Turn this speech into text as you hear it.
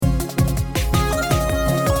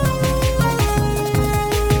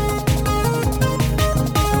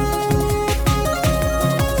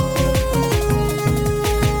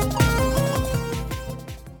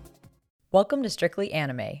Welcome to Strictly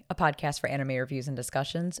Anime, a podcast for anime reviews and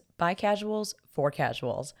discussions by casuals for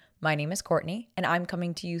casuals. My name is Courtney, and I'm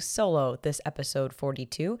coming to you solo this episode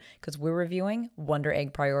 42 because we're reviewing Wonder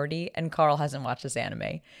Egg Priority, and Carl hasn't watched this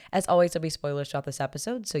anime. As always, there'll be spoilers throughout this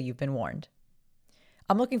episode, so you've been warned.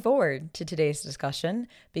 I'm looking forward to today's discussion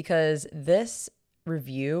because this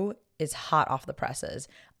review is hot off the presses.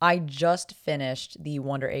 I just finished the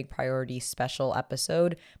Wonder Egg Priority special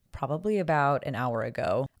episode probably about an hour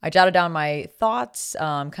ago. I jotted down my thoughts,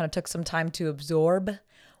 kind of took some time to absorb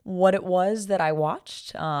what it was that I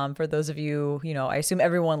watched. For those of you, I assume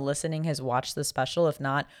everyone listening has watched the special. If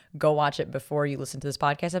not, go watch it before you listen to this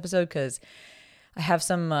podcast episode because I have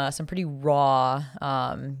some pretty raw,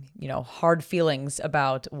 hard feelings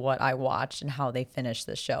about what I watched and how they finished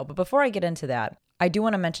this show. But before I get into that, I do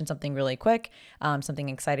want to mention something really quick, something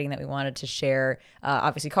exciting that we wanted to share.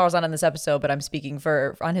 Obviously, Carl's not on this episode, but I'm speaking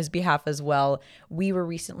on his behalf as well. We were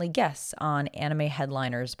recently guests on Anime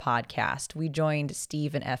Headliners podcast. We joined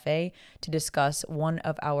Steve and F.A. to discuss one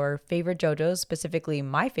of our favorite JoJos, specifically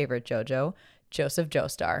my favorite JoJo, Joseph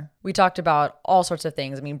Joestar. We talked about all sorts of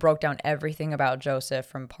things. Broke down everything about Joseph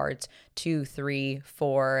from parts 2, 3,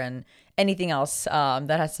 4, and anything else that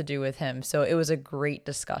has to do with him. So it was a great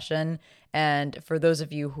discussion. And for those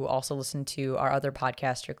of you who also listen to our other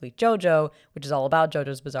podcast, Strictly JoJo, which is all about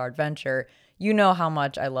JoJo's Bizarre Adventure, you know how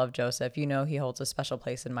much I love Joseph. You know he holds a special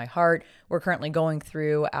place in my heart. We're currently going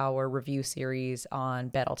through our review series on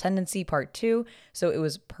Battle Tendency Part 2, so it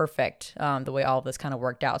was perfect the way all of this kind of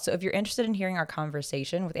worked out. So if you're interested in hearing our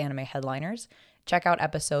conversation with Anime Headliners, check out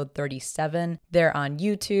episode 37. They're on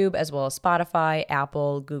YouTube as well as Spotify,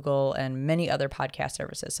 Apple, Google, and many other podcast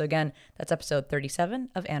services. So again, that's episode 37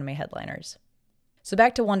 of Anime Headliners. So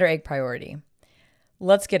back to Wonder Egg Priority.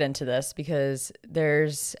 Let's get into this because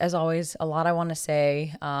there's, as always, a lot I want to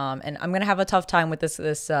say. And I'm going to have a tough time with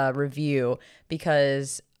this review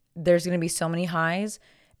because there's going to be so many highs.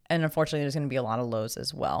 And unfortunately, there's going to be a lot of lows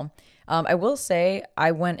as well. I will say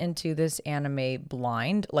I went into this anime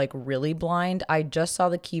blind, like really blind. I just saw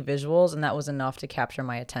the key visuals and that was enough to capture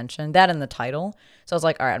my attention. That and the title. So I was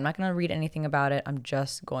like, all right, I'm not going to read anything about it. I'm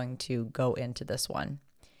just going to go into this one.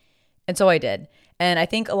 And so I did. And I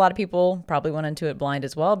think a lot of people probably went into it blind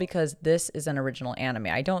as well because this is an original anime.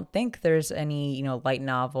 I don't think there's any, light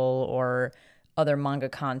novel or other manga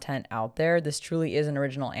content out there. This truly is an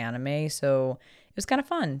original anime. So it was kind of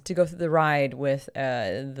fun to go through the ride with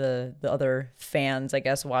the other fans, I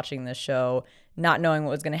guess, watching this show, not knowing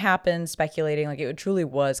what was going to happen, speculating. Like it truly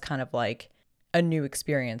was kind of like a new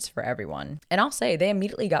experience for everyone. And I'll say they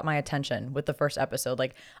immediately got my attention with the first episode.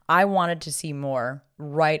 Like I wanted to see more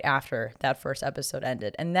right after that first episode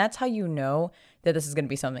ended. And that's how you know that this is going to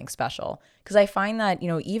be something special. Because I find that,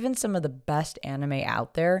 even some of the best anime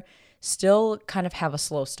out there still kind of have a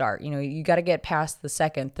slow start. You got to get past the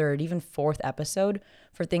second, third, even fourth episode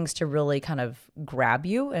for things to really kind of grab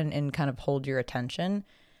you and kind of hold your attention.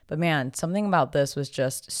 But man, something about this was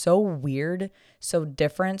just so weird, so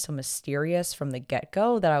different, so mysterious from the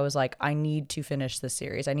get-go that I was like, I need to finish this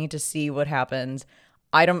series. I need to see what happens.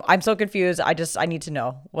 I'm so confused. I need to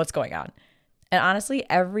know what's going on. And honestly,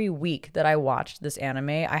 every week that I watched this anime,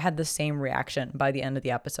 I had the same reaction by the end of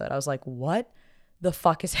the episode. I was like, what the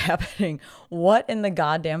fuck is happening? What in the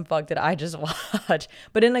goddamn fuck did I just watch?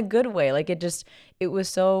 But in a good way. Like it was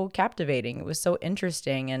so captivating. It was so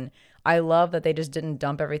interesting. And I love that they just didn't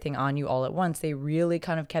dump everything on you all at once. They really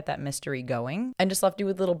kind of kept that mystery going and just left you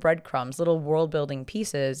with little breadcrumbs, little world building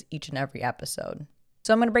pieces each and every episode.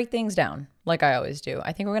 So I'm going to break things down like I always do.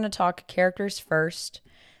 I think we're going to talk characters first.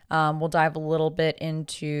 We'll dive a little bit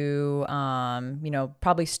into,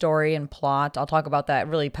 probably story and plot. I'll talk about that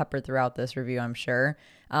really peppered throughout this review, I'm sure.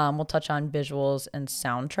 We'll touch on visuals and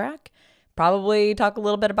soundtrack. Probably talk a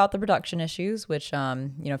little bit about the production issues, which, if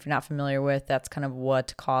you're not familiar with, that's kind of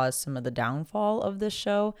what caused some of the downfall of this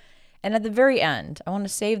show. And at the very end, I want to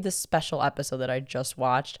save this special episode that I just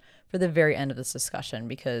watched for the very end of this discussion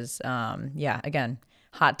because, again,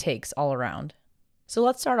 hot takes all around. So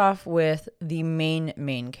let's start off with the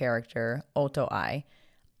main character, Oto Ai.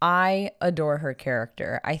 I adore her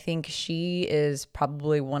character. I think she is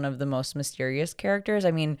probably one of the most mysterious characters.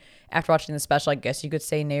 After watching the special, I guess you could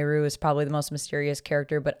say Nehru is probably the most mysterious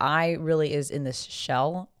character, but Ai really is in this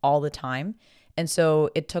shell all the time. And so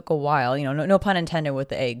it took a while, no pun intended with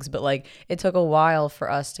the eggs, but like it took a while for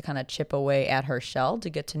us to kind of chip away at her shell to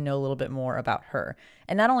get to know a little bit more about her.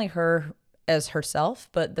 And not only her as herself,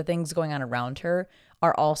 but the things going on around her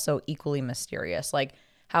are also equally mysterious. Like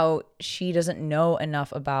how she doesn't know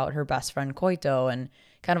enough about her best friend Koito and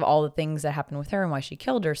kind of all the things that happened with her and why she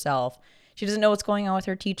killed herself. she doesn't know what's going on with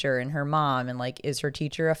her teacher and her mom, and like, is her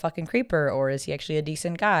teacher a fucking creeper or is he actually a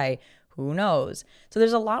decent guy? Who knows? So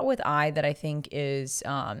there's a lot with Ai that I think is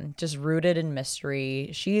just rooted in mystery.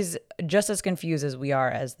 She's just as confused as we are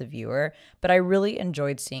as the viewer, but I really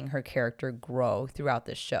enjoyed seeing her character grow throughout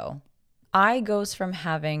this show. Ai goes from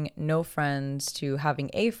having no friends to having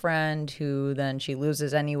a friend who then she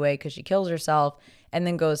loses anyway because she kills herself, and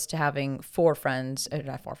then goes to having three friends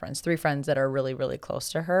that are really, really close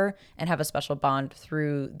to her and have a special bond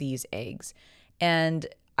through these eggs. And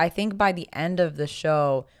I think by the end of the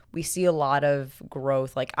show, we see a lot of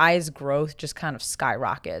growth. Like Ai's growth just kind of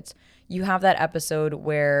skyrockets. You have that episode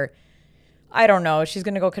where, I don't know, she's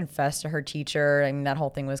going to go confess to her teacher. I mean, that whole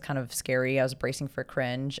thing was kind of scary. I was bracing for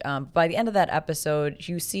cringe. By the end of that episode,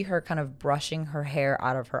 you see her kind of brushing her hair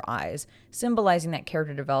out of her eyes, symbolizing that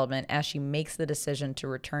character development as she makes the decision to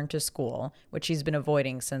return to school, which she's been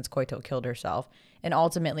avoiding since Koito killed herself, and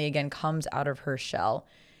ultimately, again, comes out of her shell.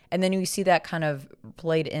 And then you see that kind of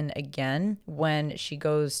played in again when she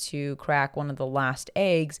goes to crack one of the last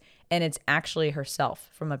eggs, and it's actually herself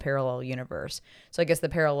from a parallel universe. So I guess the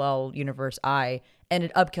parallel universe Ai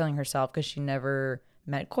ended up killing herself because she never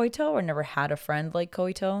met Koito or never had a friend like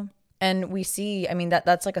Koito. And we see, I mean,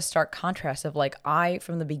 that's like a stark contrast of like Ai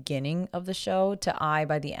from the beginning of the show to Ai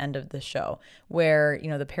by the end of the show, where, you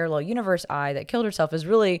know, the parallel universe Ai that killed herself is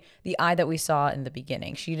really the Ai that we saw in the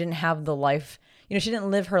beginning. She didn't have the life, you know, she didn't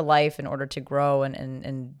live her life in order to grow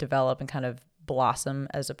and develop and kind of blossom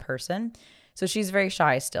as a person. So she's very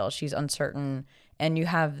shy still. She's uncertain. And you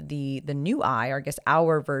have the new Ai, or I guess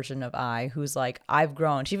our version of Ai, who's like, I've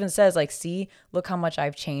grown. She even says like, see, look how much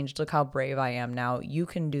I've changed. Look how brave I am now. You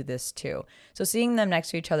can do this too. So seeing them next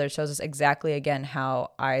to each other shows us exactly, again,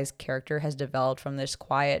 how Ai's character has developed from this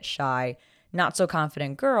quiet, shy, not so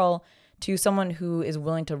confident girl to someone who is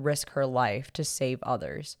willing to risk her life to save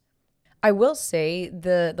others. I will say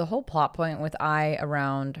the whole plot point with Ai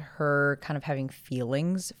around her kind of having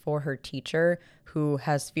feelings for her teacher who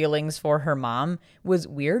has feelings for her mom was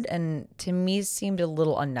weird, and to me seemed a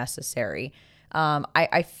little unnecessary.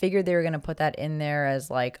 I figured they were going to put that in there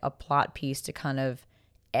as like a plot piece to kind of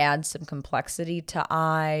add some complexity to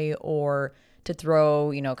Ai, or to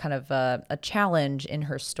throw, you know, kind of a challenge in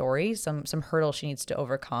her story, some hurdle she needs to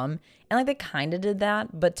overcome. And like they kind of did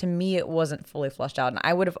that, but to me it wasn't fully fleshed out. And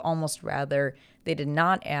I would have almost rather they did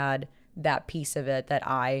not add that piece of it, that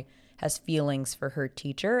Ai has feelings for her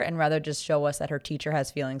teacher, and rather just show us that her teacher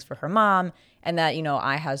has feelings for her mom, and that, you know,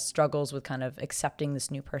 Ai has struggles with kind of accepting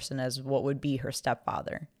this new person as what would be her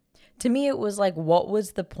stepfather. To me, it was like, what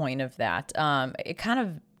was the point of that? It kind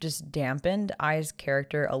of just dampened Ai's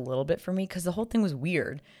character a little bit for me because the whole thing was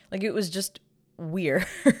weird. Like, it was just weird.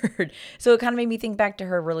 So it kind of made me think back to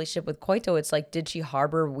her relationship with Koito. It's like, did she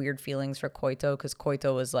harbor weird feelings for Koito because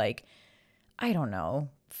Koito was like, I don't know,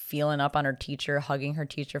 feeling up on her teacher, hugging her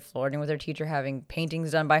teacher, flirting with her teacher, having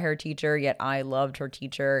paintings done by her teacher, yet Ai loved her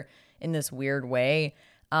teacher in this weird way.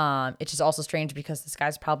 It's just also strange because this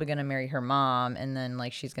guy's probably going to marry her mom, and then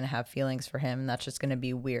like she's going to have feelings for him, and that's just going to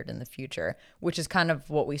be weird in the future, which is kind of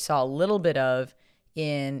what we saw a little bit of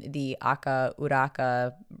in the Aka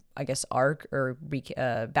Uraka, I guess, arc or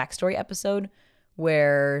backstory episode,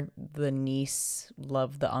 where the niece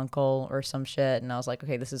loved the uncle or some shit, and I was like,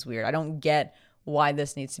 okay, this is weird. I don't get why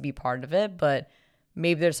this needs to be part of it, but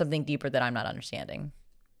maybe there's something deeper that I'm not understanding.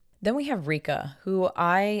 Then we have Rika, who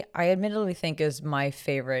I admittedly think is my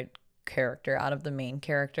favorite character out of the main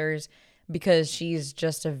characters, because she's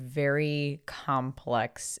just a very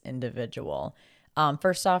complex individual.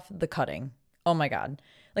 First off, the cutting. Oh my God.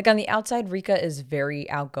 Like on the outside, Rika is very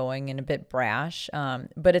outgoing and a bit brash,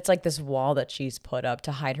 but it's like this wall that she's put up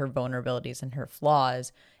to hide her vulnerabilities and her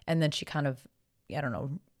flaws. And then she kind of, I don't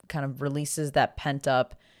know, kind of releases that pent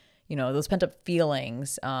up, you know, those pent up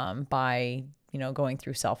feelings by, you know, going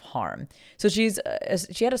through self-harm. So she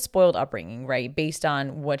had a spoiled upbringing, right? Based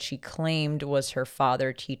on what she claimed was her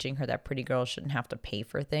father teaching her that pretty girls shouldn't have to pay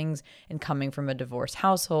for things, and coming from a divorced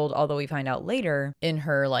household. Although we find out later in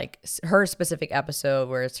her, like her specific episode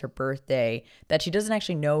where it's her birthday, that she doesn't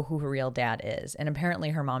actually know who her real dad is. And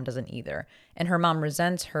apparently her mom doesn't either. And her mom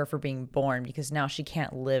resents her for being born because now she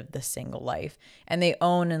can't live the single life. And they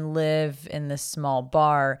own and live in this small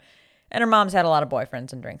bar. And her mom's had a lot of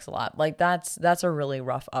boyfriends and drinks a lot. Like that's a really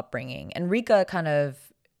rough upbringing. And Rika kind of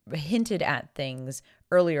hinted at things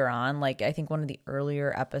earlier on. Like I think one of the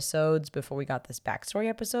earlier episodes before we got this backstory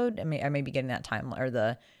episode. I may be getting that time or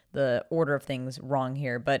the order of things wrong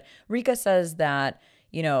here. But Rika says that,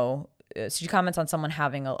 you know, she comments on someone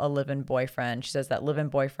having a live-in boyfriend. She says that live-in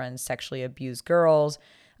boyfriends sexually abuse girls.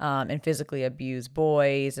 and physically abuse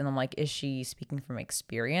boys. And I'm like, is she speaking from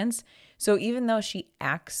experience? So even though she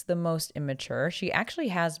acts the most immature, she actually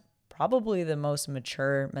has probably the most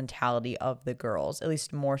mature mentality of the girls, at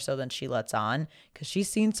least more so than she lets on, because she's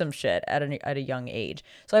seen some shit at a young age.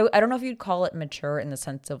 So I don't know if you'd call it mature in the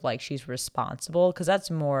sense of like she's responsible, because that's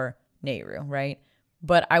more Nehru, right?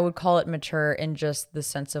 But I would call it mature in just the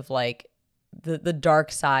sense of like the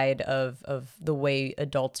dark side of the way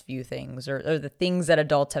adults view things, or the things that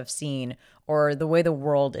adults have seen, or the way the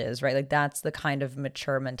world is, right? Like that's the kind of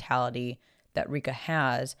mature mentality that Rika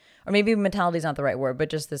has. Or maybe mentality is not the right word, but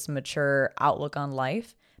just this mature outlook on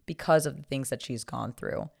life because of the things that she's gone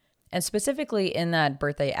through. And specifically in that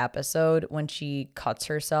birthday episode, when she cuts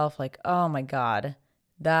herself, like, oh my God,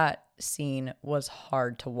 that scene was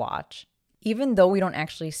hard to watch. Even though we don't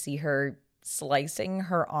actually see her slicing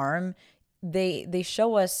her arm, they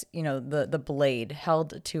show us, the blade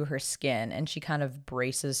held to her skin, and she kind of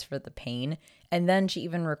braces for the pain. And then she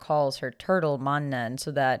even recalls her turtle, Mannen,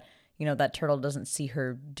 so that, that turtle doesn't see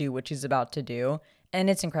her do what she's about to do. And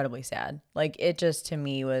it's incredibly sad. Like, it just, to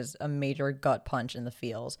me, was a major gut punch in the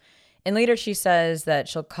feels. And later she says that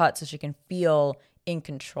she'll cut so she can feel in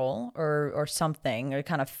control or something, or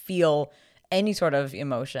kind of feel any sort of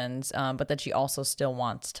emotions, but that she also still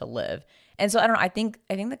wants to live. And so I don't know, I think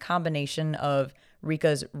the combination of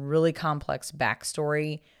Rika's really complex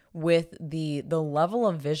backstory with the level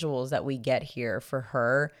of visuals that we get here for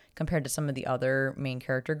her compared to some of the other main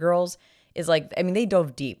character girls is like, I mean, they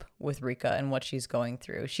dove deep with Rika and what she's going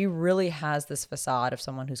through. She really has this facade of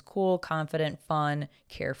someone who's cool, confident, fun,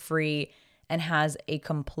 carefree, and has a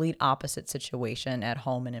complete opposite situation at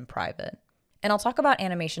home and in private. And I'll talk about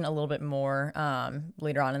animation a little bit more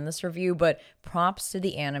later on in this review, but props to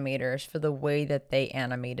the animators for the way that they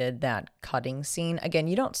animated that cutting scene. Again,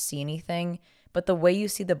 you don't see anything, but the way you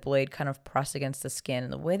see the blade kind of press against the skin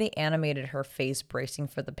and the way they animated her face bracing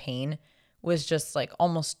for the pain was just like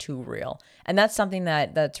almost too real. And that's something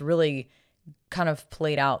that's really kind of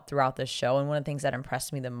played out throughout this show. And one of the things that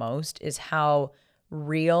impressed me the most is how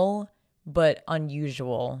real but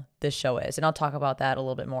unusual this show is. And I'll talk about that a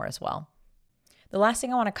little bit more as well. The last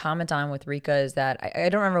thing I want to comment on with Rika is that I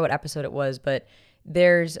don't remember what episode it was, but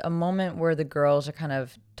there's a moment where the girls are kind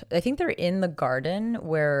of, I think they're in the garden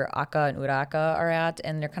where Akka and Uraka are at,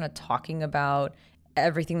 and they're kind of talking about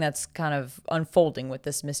everything that's kind of unfolding with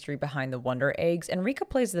this mystery behind the Wonder Eggs. And Rika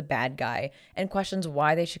plays the bad guy and questions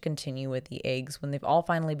why they should continue with the eggs when they've all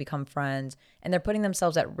finally become friends and they're putting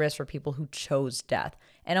themselves at risk for people who chose death.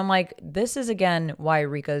 And I'm like, this is again why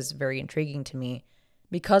Rika is very intriguing to me,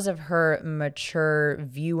 because of her mature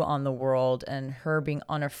view on the world and her being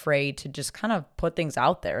unafraid to just kind of put things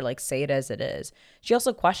out there, like say it as it is. She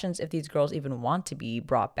also questions if these girls even want to be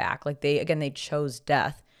brought back. Like they chose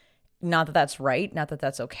death. Not that that's right, not that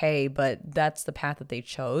that's okay, but that's the path that they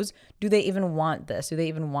chose. Do they even want this? Do they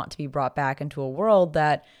even want to be brought back into a world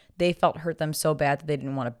that they felt hurt them so bad that they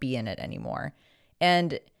didn't want to be in it anymore?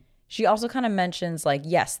 And she also kind of mentions like,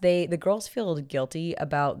 yes, the girls feel guilty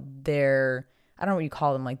about their, I don't know what you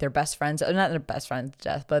call them, like their best friends, not their best friends'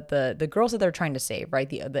 death, but the girls that they're trying to save, right?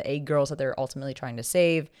 The 8 girls that they're ultimately trying to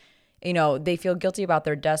save. They feel guilty about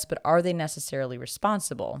their deaths, but are they necessarily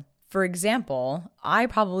responsible? For example, I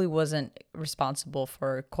probably wasn't responsible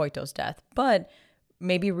for Koito's death, but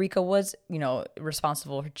maybe Rika was,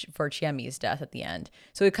 responsible for Chiemi's death at the end.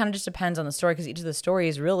 So it kind of just depends on the story, because each of the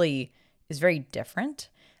stories really is very different.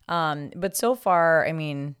 But so far, I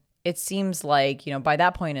mean, it seems like, by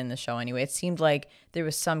that point in the show anyway, it seemed like there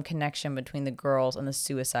was some connection between the girls and the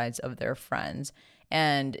suicides of their friends.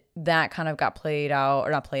 And that kind of got played out,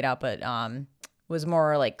 or not played out, but was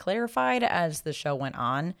more like clarified as the show went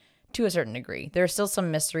on to a certain degree. There are still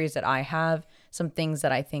some mysteries that I have, some things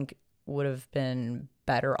that I think would have been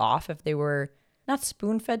better off if they were not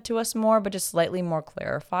spoon-fed to us more, but just slightly more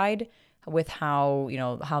clarified with how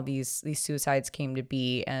these suicides came to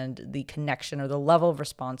be and the connection or the level of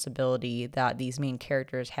responsibility that these main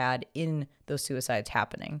characters had in those suicides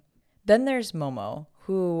happening. Then there's Momo,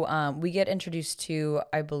 who we get introduced to,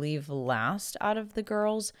 I believe, last out of the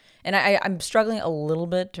girls. And I'm struggling a little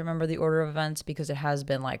bit to remember the order of events because it has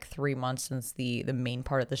been like 3 months since the main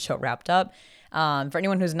part of the show wrapped up. For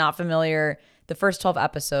anyone who's not familiar, the first 12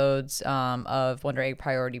 episodes of Wonder Egg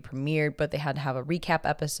Priority premiered, but they had to have a recap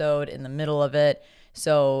episode in the middle of it.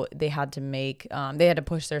 So they had to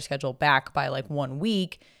push their schedule back by like 1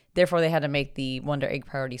 week. Therefore, they had to make the Wonder Egg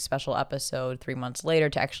Priority special episode 3 months later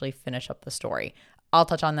to actually finish up the story. I'll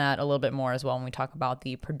touch on that a little bit more as well when we talk about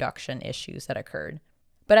the production issues that occurred.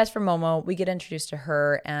 But as for Momo, we get introduced to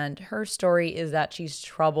her, and her story is that she's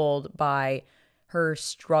troubled by her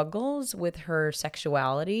struggles with her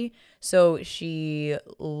sexuality. So she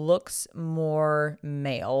looks more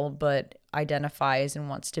male, but identifies and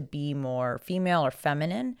wants to be more female or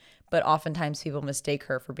feminine, but oftentimes people mistake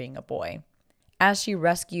her for being a boy. As she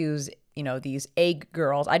rescues, these egg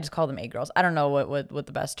girls, I just call them egg girls. I don't know what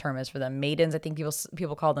the best term is for them. Maidens, I think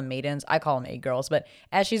people call them maidens. I call them egg girls. But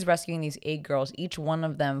as she's rescuing these egg girls, each one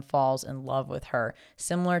of them falls in love with her,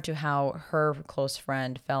 similar to how her close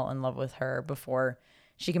friend fell in love with her before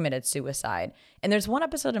she committed suicide. And there's one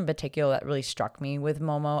episode in particular that really struck me with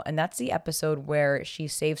Momo, and that's the episode where she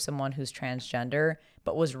saved someone who's transgender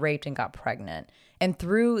but was raped and got pregnant. And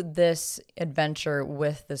through this adventure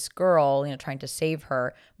with this girl, trying to save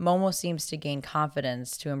her, Momo seems to gain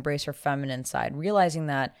confidence to embrace her feminine side, realizing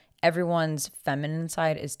that everyone's feminine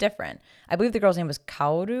side is different. I believe the girl's name was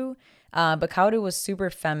Kaoru, but Kaoru was super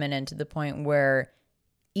feminine to the point where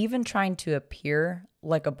even trying to appear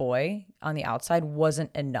like a boy on the outside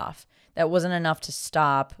wasn't enough. That wasn't enough to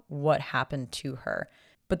stop what happened to her.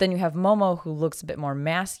 But then you have Momo, who looks a bit more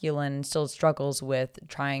masculine and still struggles with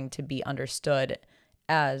trying to be understood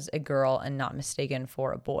as a girl and not mistaken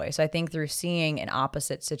for a boy. So I think through seeing an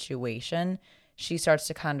opposite situation, she starts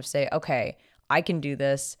to kind of say, okay, I can do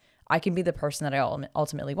this. I can be the person that I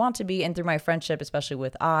ultimately want to be. And through my friendship, especially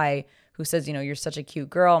with Ai, who says, you're such a cute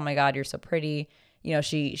girl. Oh my God, you're so pretty.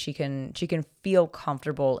 She can feel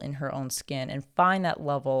comfortable in her own skin and find that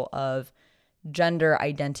level of gender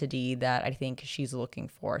identity that I think she's looking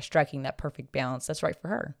for, striking that perfect balance that's right for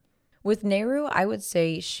her. With Nehru, I would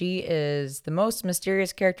say she is the most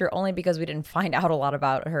mysterious character only because we didn't find out a lot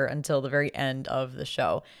about her until the very end of the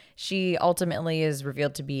show. She ultimately is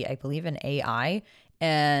revealed to be, I believe, an AI.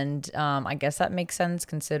 And I guess that makes sense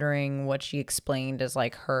considering what she explained as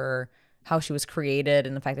like how she was created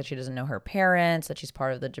and the fact that she doesn't know her parents, that she's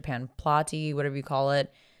part of the Japan Plati, whatever you call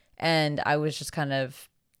it. And I was just kind of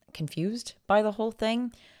confused by the whole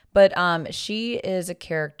thing. But she is a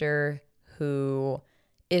character who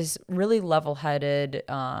is really level-headed,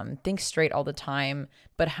 thinks straight all the time,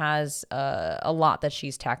 but has a lot that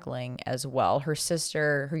she's tackling as well. Her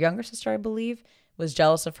younger sister, I believe, was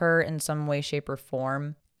jealous of her in some way, shape, or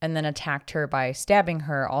form, and then attacked her by stabbing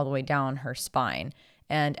her all the way down her spine.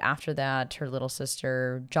 And after that, her little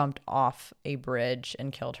sister jumped off a bridge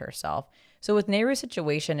and killed herself. So with Nehru's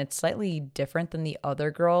situation, it's slightly different than the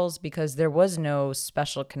other girls because there was no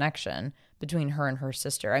special connection between her and her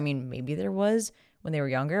sister. I mean, maybe there was when they were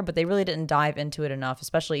younger, but they really didn't dive into it enough,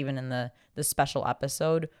 especially even in the special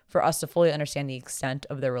episode, for us to fully understand the extent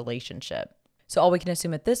of their relationship. So all we can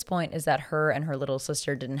assume at this point is that her and her little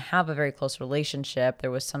sister didn't have a very close relationship.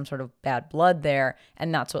 There was some sort of bad blood there,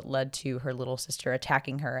 and that's what led to her little sister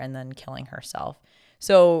attacking her and then killing herself.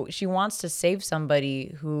 So she wants to save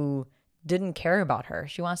somebody who didn't care about her.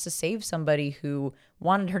 She wants to save somebody who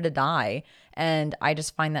wanted her to die, and I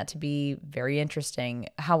just find that to be very interesting.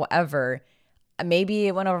 However, maybe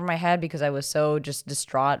it went over my head because I was so just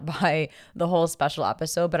distraught by the whole special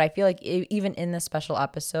episode. But I feel like even in the special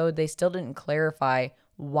episode, they still didn't clarify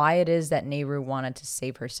why it is that Nehru wanted to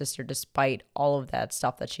save her sister despite all of that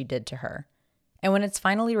stuff that she did to her. And when it's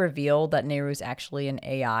finally revealed that Nehru's actually an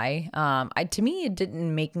AI, to me, it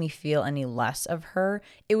didn't make me feel any less of her.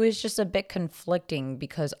 It was just a bit conflicting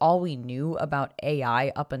because all we knew about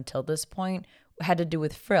AI up until this point had to do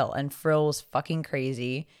with Frill, and Frill was fucking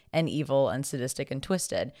crazy and evil and sadistic and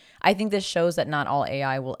twisted. I think this shows that not all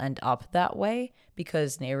AI will end up that way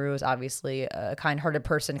because Nehru is obviously a kind-hearted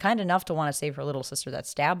person, kind enough to want to save her little sister that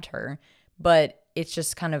stabbed her, but it's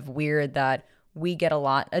just kind of weird that we get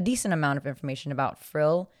a decent amount of information about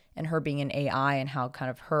Frill and her being an AI and how kind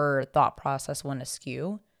of her thought process went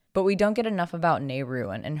askew. But we don't get enough about Nehru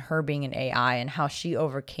and her being an AI and how she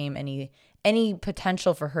overcame any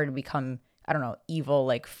potential for her to become, I don't know, evil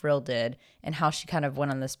like Frill did, and how she kind of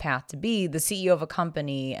went on this path to be the CEO of a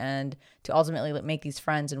company and to ultimately make these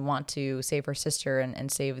friends and want to save her sister and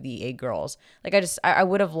save the egg girls. Like I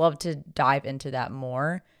would have loved to dive into that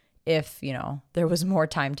more if, there was more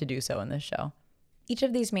time to do so in this show. Each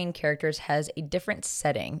of these main characters has a different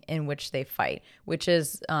setting in which they fight, which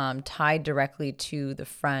is tied directly to the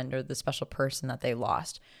friend or the special person that they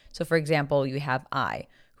lost. So, for example, you have Ai,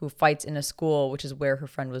 who fights in a school, which is where her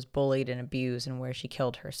friend was bullied and abused and where she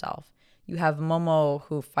killed herself. You have Momo,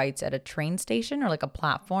 who fights at a train station or like a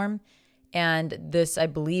platform. And this, I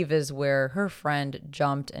believe, is where her friend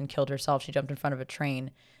jumped and killed herself. She jumped in front of a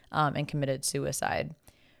train and committed suicide.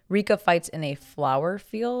 Rika fights in a flower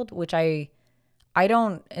field, which I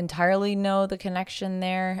don't entirely know the connection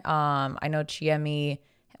there. I know Chiemi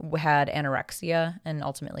had anorexia and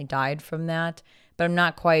ultimately died from that. but I'm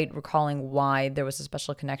not quite recalling why there was a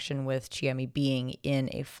special connection with Chiemi being in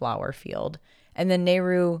a flower field. And then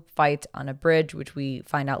Nehru fights on a bridge, which we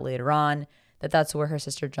find out later on that that's where her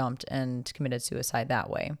sister jumped and committed suicide that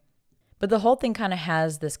way. But the whole thing kind of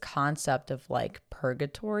has this concept of like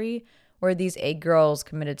purgatory, where these 8 girls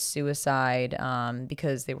committed suicide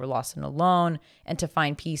because they were lost and alone. And to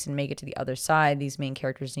find peace and make it to the other side, these main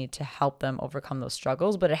characters need to help them overcome those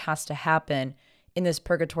struggles. But it has to happen in this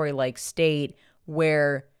purgatory-like state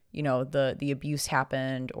where, you know, the abuse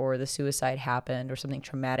happened or the suicide happened or something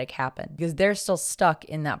traumatic happened, because they're still stuck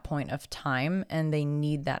in that point of time and they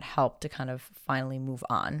need that help to kind of finally move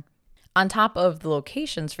on. On top of the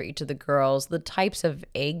locations for each of the girls, the types of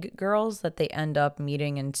egg girls that they end up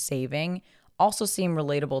meeting and saving also seem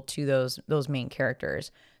relatable to those main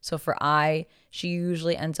characters. So for Ai, she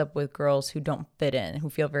usually ends up with girls who don't fit in, who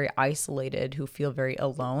feel very isolated, who feel very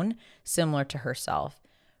alone, similar to herself.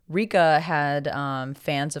 Rika had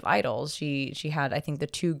fans of idols. She had, I think, the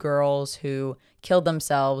 2 girls who killed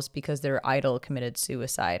themselves because their idol committed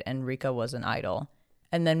suicide, and Rika was an idol.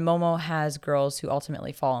 And then Momo has girls who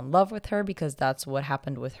ultimately fall in love with her because that's what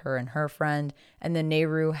happened with her and her friend. And then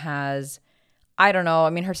Nehru has, I don't know, I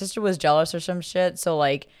mean, her sister was jealous or some shit. So,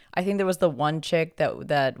 like, I think there was the one chick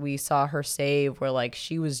that we saw her save where, like,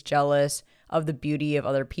 she was jealous of the beauty of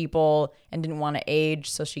other people and didn't want to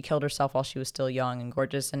age. So she killed herself while she was still young and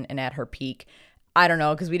gorgeous and at her peak. I don't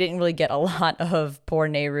know, because we didn't really get a lot of poor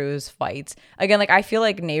Nehru's fights. Again, like, I feel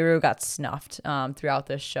like Nehru got snuffed throughout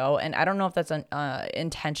this show, and I don't know if that's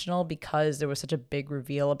intentional because there was such a big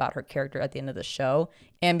reveal about her character at the end of the show,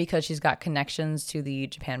 and because she's got connections to the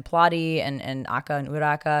Japan Plati and Aka and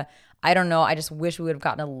Uraka. I don't know. I just wish we would have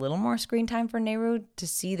gotten a little more screen time for Nehru to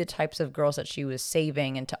see the types of girls that she was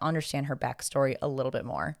saving and to understand her backstory a little bit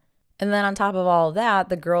more. And then on top of all of that,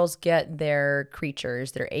 the girls get their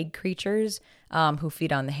creatures, their egg creatures, who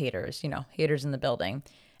feed on the haters, you know, haters in the building.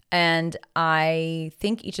 And I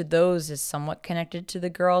think each of those is somewhat connected to the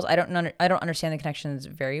girls. I don't understand the connections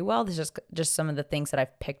very well. This is just some of the things that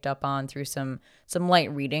I've picked up on through some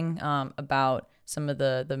light reading about some of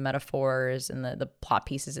the metaphors and the plot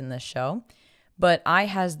pieces in this show. But I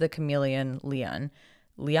has the chameleon Leon,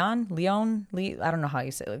 I don't know how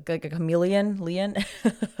you say it, like a chameleon, Leon.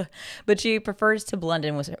 But she prefers to blend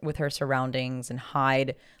in with her surroundings and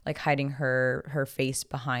hiding her face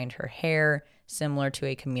behind her hair, similar to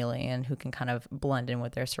a chameleon who can kind of blend in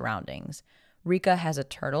with their surroundings. Rika has a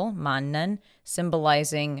turtle, Mannen,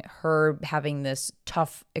 symbolizing her having this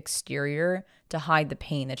tough exterior to hide the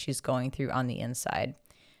pain that she's going through on the inside.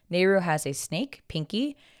 Nehru has a snake,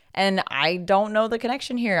 Pinky, and I don't know the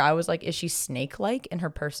connection here. I was like, is she snake-like in her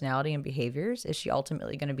personality and behaviors? Is she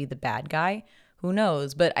ultimately going to be the bad guy? Who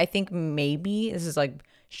knows? But I think maybe, this is like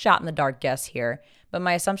shot in the dark guess here, but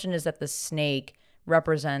my assumption is that the snake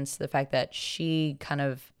represents the fact that she kind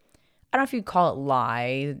of, I don't know if you'd call it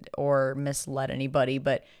lied or misled anybody,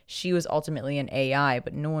 but she was ultimately an AI,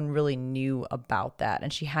 but no one really knew about that.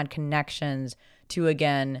 And she had connections to,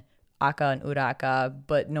 again, Aka and Uraka,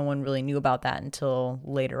 but no one really knew about that until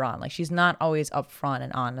later on. Like, she's not always upfront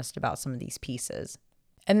and honest about some of these pieces.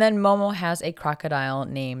 And then Momo has a crocodile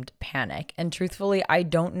named Panic. And truthfully, I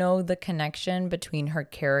don't know the connection between her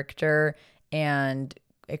character and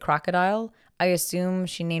a crocodile. I assume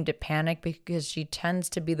she named it Panic because she tends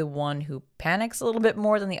to be the one who panics a little bit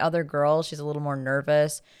more than the other girls. She's a little more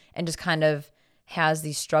nervous and just kind of has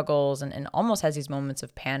these struggles and almost has these moments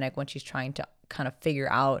of panic when she's trying to kind of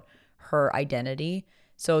figure out her identity.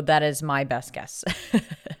 So that is my best guess.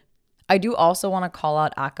 I do also want to call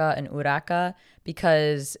out Aka and Uraka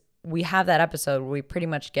because we have that episode where we pretty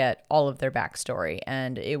much get all of their backstory,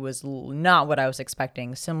 and it was not what I was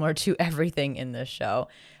expecting, similar to everything in this show.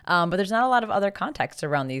 But there's not a lot of other context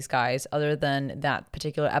around these guys other than that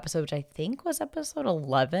particular episode, which I think was episode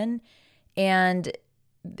 11. And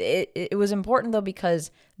it was important, though,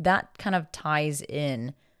 because that kind of ties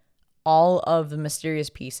in all of the mysterious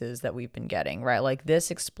pieces that we've been getting, right? Like,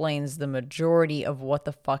 this explains the majority of what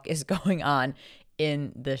the fuck is going on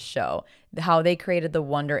in this show. How they created the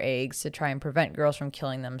Wonder Eggs to try and prevent girls from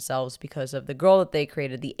killing themselves because of the girl that they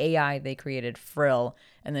created, the AI they created, Frill,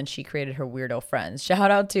 and then she created her weirdo friends. Shout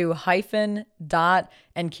out to Hyphen, Dot,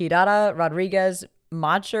 and Kirara Rodriguez,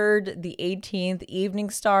 Machard, the 18th, Evening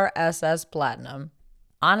Star, SS Platinum.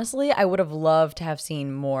 Honestly, I would have loved to have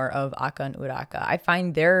seen more of Aka and Uraka. I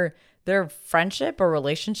find their friendship or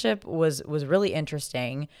relationship was really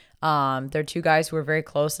interesting. They're 2 guys who were very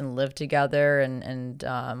close and lived together and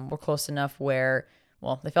were close enough where,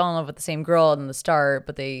 well, they fell in love with the same girl in the start,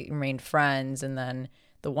 but they remained friends. And then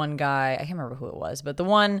the one guy, I can't remember who it was, but the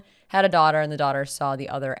one had a daughter and the daughter saw the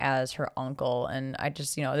other as her uncle. And I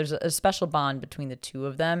just, there's a special bond between the two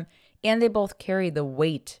of them. And they both carry the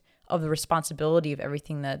weight of the responsibility of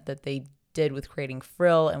everything that they did with creating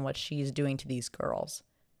Frill and what she's doing to these girls.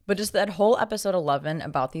 But just that whole episode 11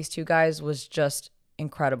 about these two guys was just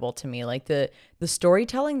incredible to me. Like the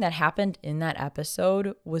storytelling that happened in that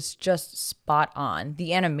episode was just spot on.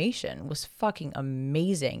 The animation was fucking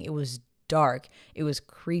amazing. It was dark. It was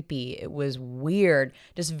creepy. It was weird.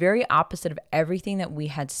 Just very opposite of everything that we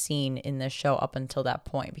had seen in the show up until that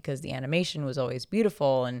point, because the animation was always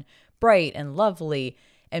beautiful and bright and lovely.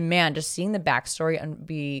 And man, just seeing the backstory and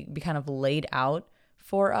be kind of laid out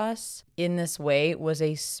for us in this way was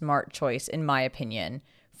a smart choice, in my opinion,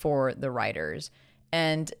 for the writers.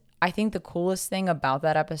 And I think the coolest thing about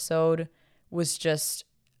that episode was just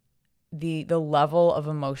the level of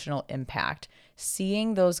emotional impact.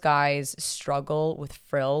 Seeing those guys struggle with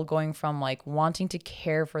Frill, going from like wanting to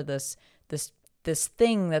care for this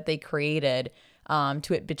thing that they created,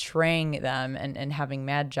 to it betraying them and having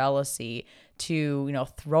mad jealousy, to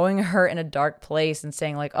throwing her in a dark place and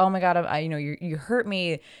saying like, oh my God, you hurt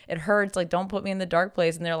me, it hurts, like don't put me in the dark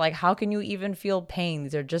place. And they're like, how can you even feel pain?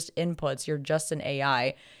 These are just inputs, you're just an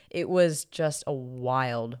AI. It was just a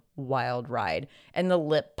wild ride. And the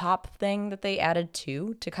lip pop thing that they added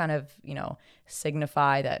to kind of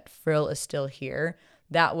signify that Frill is still here,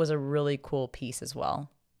 that was a really cool piece as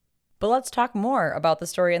well. But let's talk more about the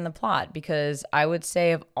story and the plot, because I would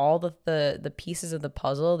say of all the pieces of the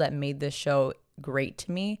puzzle that made this show great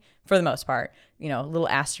to me, for the most part, little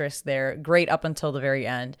asterisk there, great up until the very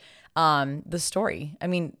end, the story. I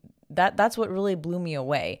mean, that's what really blew me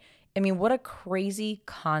away. I mean, what a crazy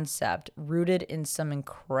concept rooted in some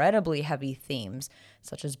incredibly heavy themes,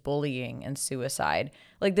 such as bullying and suicide.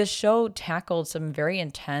 Like, this show tackled some very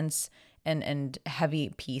intense and heavy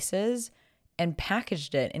pieces and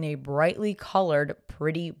packaged it in a brightly colored,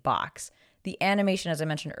 pretty box. The animation, as I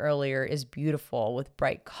mentioned earlier, is beautiful with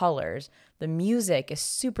bright colors. The music is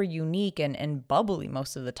super unique and bubbly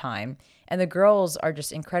most of the time. And the girls are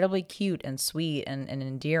just incredibly cute and sweet and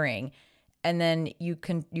endearing. And then you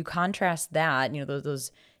contrast that,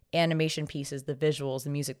 those animation pieces, the visuals,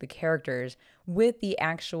 the music, the characters, with the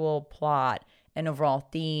actual plot and overall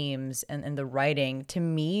themes and the writing. To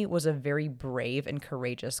me, was a very brave and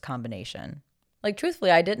courageous combination. Like, truthfully,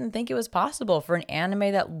 I didn't think it was possible for an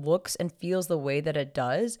anime that looks and feels the way that it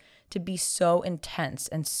does to be so intense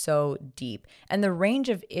and so deep. And the range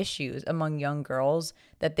of issues among young girls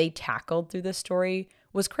that they tackled through this story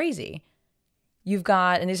was crazy. You've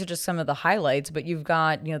got, and these are just some of the highlights, but you've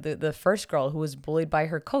got, the first girl who was bullied by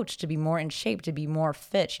her coach to be more in shape, to be more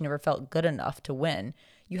fit. She never felt good enough to win.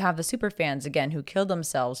 You have the superfans, again, who killed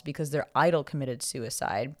themselves because their idol committed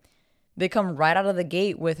suicide. They come right out of the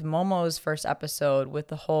gate with Momo's first episode with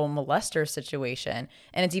the whole molester situation.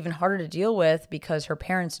 And it's even harder to deal with because her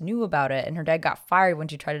parents knew about it and her dad got fired when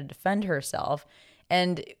she tried to defend herself.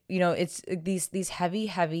 And, it's these heavy,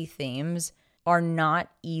 heavy themes are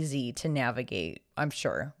not easy to navigate, I'm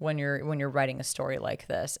sure, when you're writing a story like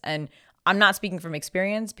this. And I'm not speaking from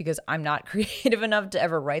experience because I'm not creative enough to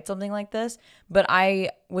ever write something like this. But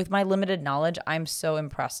with my limited knowledge, I'm so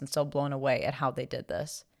impressed and so blown away at how they did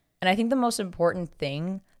this. And I think the most important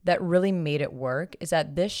thing that really made it work is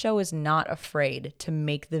that this show is not afraid to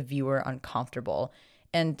make the viewer uncomfortable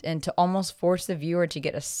and to almost force the viewer to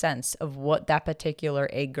get a sense of what that particular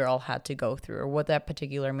egg girl had to go through or what that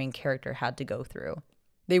particular main character had to go through.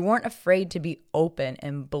 They weren't afraid to be open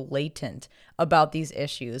and blatant about these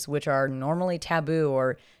issues, which are normally taboo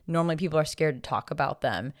or normally people are scared to talk about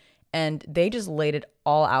them. And they just laid it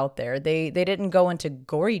all out there. They didn't go into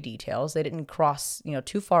gory details. They didn't cross,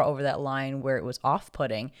 too far over that line where it was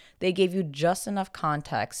off-putting. They gave you just enough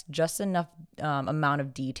context, just enough amount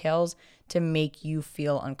of details to make you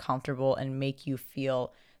feel uncomfortable and make you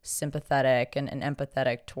feel sympathetic and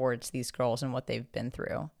empathetic towards these girls and what they've been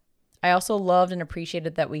through. I also loved and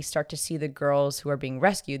appreciated that we start to see the girls who are being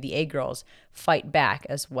rescued, the A girls, fight back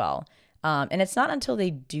as well. And it's not until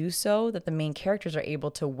they do so that the main characters are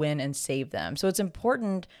able to win and save them. So it's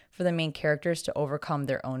important for the main characters to overcome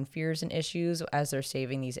their own fears and issues as they're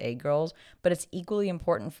saving these egg girls. But it's equally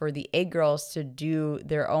important for the egg girls to do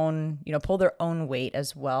their own, pull their own weight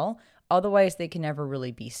as well. Otherwise, they can never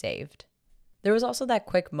really be saved. There was also that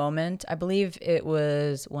quick moment, I believe it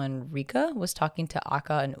was when Rika was talking to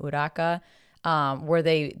Akka and Uraka, where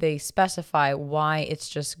they specify why it's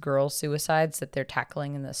just girl suicides that they're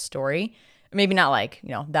tackling in this story. Maybe not like,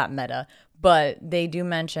 that meta, But they do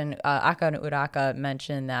mention, Aka and Uraka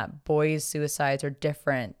mention that boys' suicides are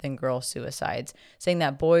different than girls' suicides, saying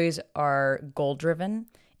that boys are goal-driven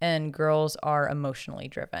and girls are emotionally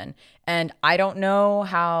driven. And I don't know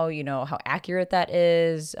how accurate that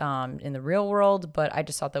is in the real world, but I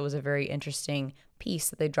just thought that was a very interesting piece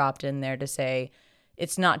that they dropped in there to say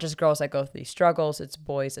it's not just girls that go through these struggles, it's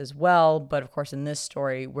boys as well. But of course, in this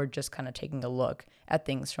story, we're just kind of taking a look at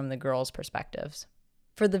things from the girls' perspectives.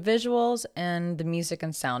 For the visuals and the music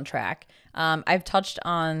and soundtrack, I've touched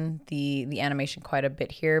on the animation quite a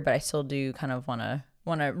bit here, but I still do kind of want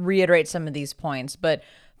to reiterate some of these points. But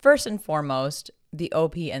first and foremost, the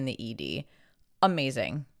OP and the ED,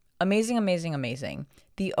 amazing, amazing, amazing, amazing.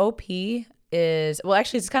 The OP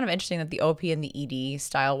actually, it's kind of interesting that the OP and the ED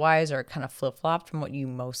style wise are kind of flip flopped from what you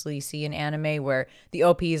mostly see in anime, where the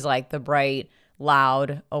OP is like the bright,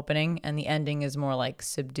 loud opening and the ending is more like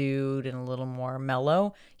subdued and a little more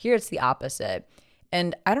mellow. Here it's the opposite.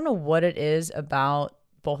 And I don't know what it is about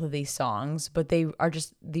both of these songs, but they are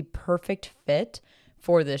just the perfect fit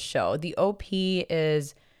for this show. The OP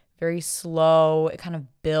is very slow. It kind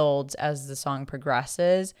of builds as the song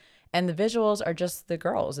progresses. And the visuals are just the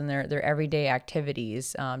girls and their everyday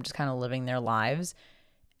activities, just kind of living their lives.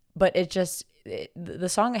 But the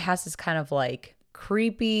song has this kind of like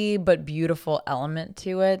creepy but beautiful element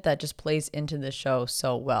to it that just plays into the show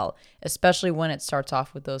so well, especially when it starts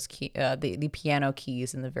off with those the piano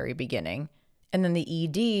keys in the very beginning. And then the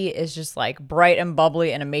ED is just like bright and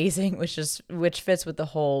bubbly and amazing, which fits with the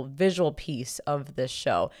whole visual piece of this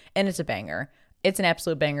show. And it's a banger. It's an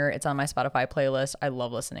absolute banger. It's on my Spotify playlist. I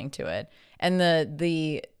love listening to it. And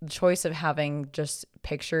the choice of having just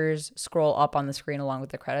pictures scroll up on the screen along with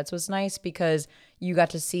the credits was nice because you got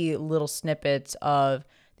to see little snippets of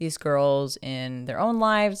these girls in their own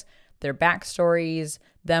lives, their backstories,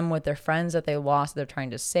 them with their friends that they lost, they're trying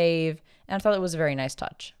to save. And I thought it was a very nice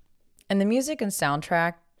touch. And the music and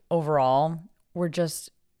soundtrack overall were just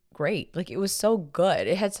great. Like, it was so good.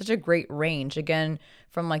 It had such a great range, again,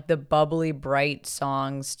 from like the bubbly, bright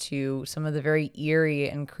songs to some of the very eerie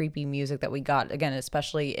and creepy music that we got, again,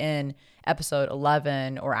 especially in episode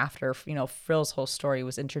 11 or after, Frill's whole story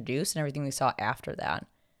was introduced and everything we saw after that.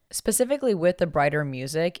 Specifically with the brighter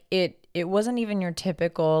music, it wasn't even your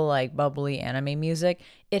typical like bubbly anime music.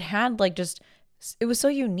 It had like it was so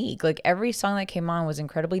unique. Like, every song that came on was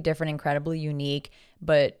incredibly different, incredibly unique,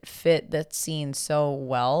 but fit that scene so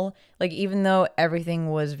well. Like, even though everything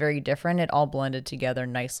was very different, it all blended together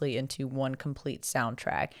nicely into one complete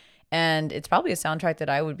soundtrack. And it's probably a soundtrack that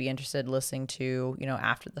I would be interested in listening to,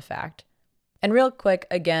 after the fact. And real quick,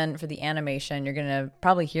 again, for the animation, you're going to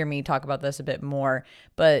probably hear me talk about this a bit more,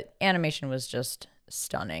 but animation was just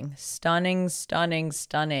stunning, stunning, stunning,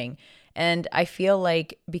 stunning. And I feel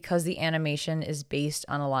like because the animation is based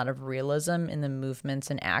on a lot of realism in the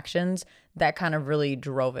movements and actions, that kind of really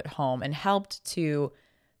drove it home and helped to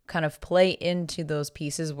kind of play into those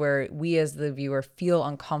pieces where we as the viewer feel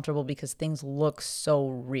uncomfortable because things look so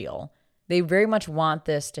real. They very much want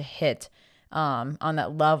this to hit on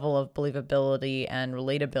that level of believability and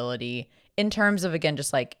relatability in terms of, again,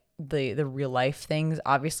 just like the real life things.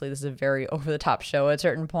 Obviously, this is a very over the top show at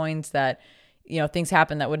certain points that things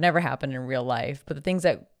happen that would never happen in real life, but the things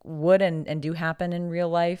that would and do happen in real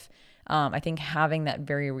life, I think having that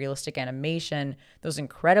very realistic animation, those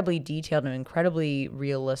incredibly detailed and incredibly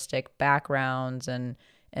realistic backgrounds and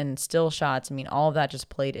still shots, all of that just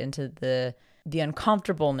played into the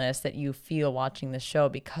uncomfortableness that you feel watching the show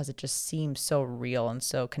because it just seems so real and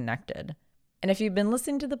so connected. And if you've been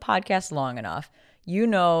listening to the podcast long enough, you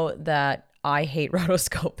know that I hate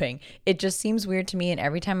rotoscoping. It just seems weird to me, and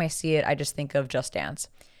every time I see it, I just think of Just Dance.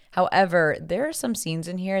 However, there are some scenes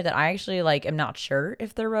in here that I actually am not sure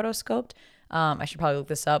if they're rotoscoped. I should probably look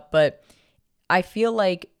this up, but I feel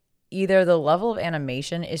like either the level of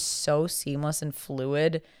animation is so seamless and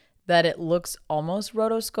fluid that it looks almost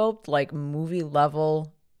rotoscoped, like movie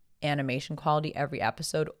level animation quality every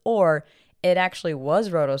episode, or it actually was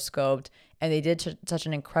rotoscoped and they did such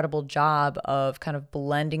an incredible job of kind of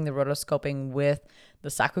blending the rotoscoping with the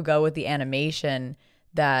Sakuga with the animation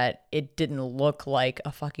that it didn't look like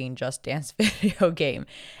a fucking Just Dance video game.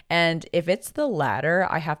 And if it's the latter,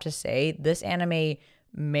 I have to say this anime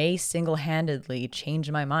may single-handedly change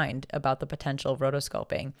my mind about the potential of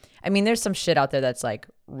rotoscoping. There's some shit out there that's like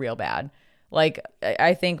real bad. Like,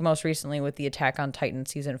 I think most recently with the Attack on Titan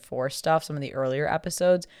season 4 stuff, some of the earlier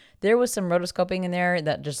episodes, there was some rotoscoping in there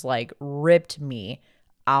that just like ripped me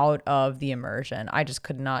out of the immersion. I just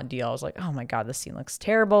could not deal. I was like, oh my God, this scene looks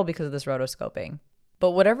terrible because of this rotoscoping.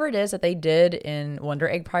 But whatever it is that they did in Wonder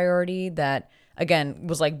Egg Priority that again,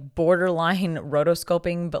 was like borderline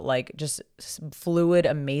rotoscoping, but like just fluid,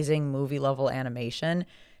 amazing movie level animation.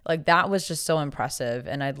 Like that was just so impressive.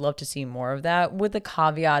 And I'd love to see more of that, with the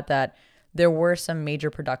caveat that there were some major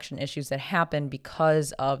production issues that happened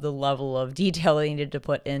because of the level of detail they needed to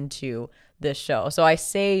put into this show. So I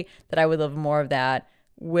say that I would love more of that,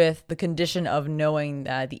 with the condition of knowing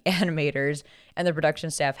that the animators and the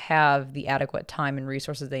production staff have the adequate time and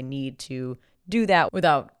resources they need to do that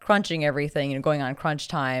without crunching everything and going on crunch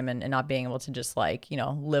time and not being able to just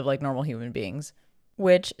live like normal human beings.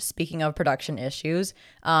 Which, speaking of production issues,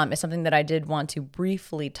 is something that I did want to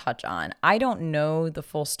briefly touch on. I don't know the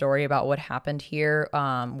full story about what happened here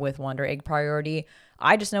with Wonder Egg Priority.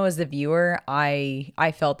 I just know as the viewer,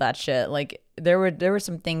 I felt that shit. Like there were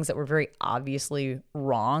some things that were very obviously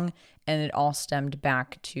wrong, and it all stemmed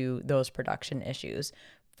back to those production issues.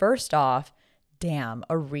 First off, damn,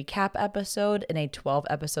 a recap episode in a 12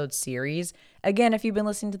 episode series. Again, if you've been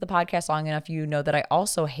listening to the podcast long enough, you know that I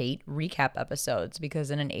also hate recap episodes, because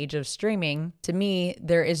in an age of streaming, to me,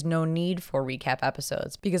 there is no need for recap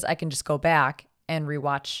episodes, because I can just go back and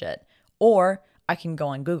rewatch shit. Or I can go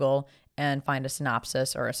on Google and find a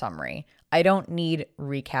synopsis or a summary. I don't need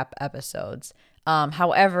recap episodes.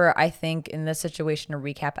 However, I think in this situation, a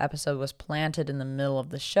recap episode was planted in the middle of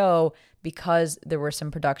the show because there were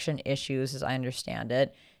some production issues, as I understand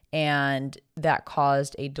it, and that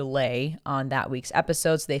caused a delay on that week's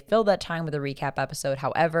episode. So they filled that time with a recap episode.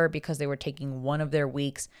 However, because they were taking one of their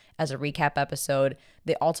weeks as a recap episode,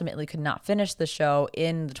 they ultimately could not finish the show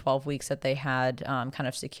in the 12 weeks that they had kind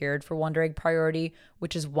of secured for Wonder Egg Priority,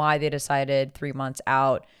 which is why they decided 3 months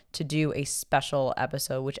out to do a special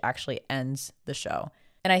episode, which actually ends the show.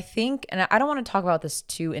 And I think, and I don't want to talk about this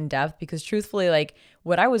too in depth, because truthfully, like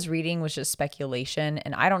what I was reading was just speculation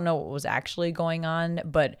and I don't know what was actually going on,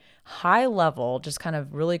 but high level, just kind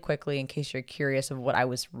of really quickly, in case you're curious of what I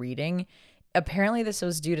was reading, apparently this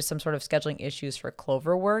was due to some sort of scheduling issues for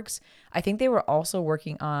Cloverworks. I think they were also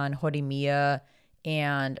working on Horimiya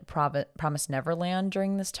and Promise Neverland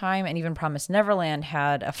during this time. And even Promise Neverland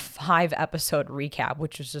had a 5 episode recap,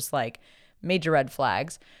 which was just like major red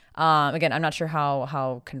flags. Again, I'm not sure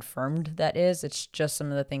how confirmed that is. It's just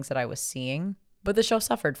some of the things that I was seeing. But the show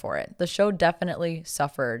suffered for it. The show definitely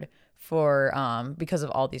suffered for because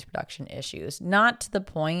of all these production issues. Not to the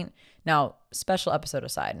point, now special episode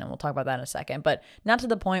aside, and we'll talk about that in a second, but not to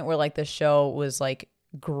the point where like the show was like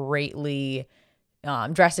greatly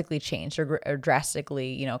drastically changed or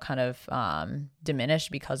drastically, kind of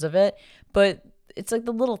diminished because of it. But it's like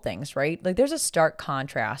the little things, right? Like there's a stark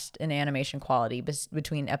contrast in animation quality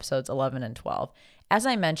between episodes 11 and 12. As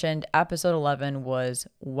I mentioned, episode 11 was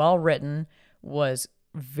well written, was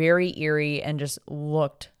very eerie, and just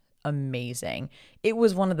looked amazing. It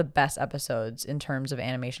was one of the best episodes in terms of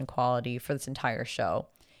animation quality for this entire show.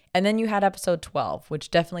 And then you had episode 12,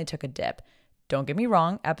 which definitely took a dip. Don't get me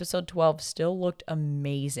wrong, episode 12 still looked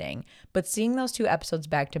amazing, but seeing those 2 episodes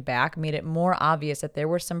back to back made it more obvious that there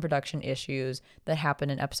were some production issues that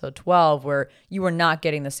happened in episode 12 where you were not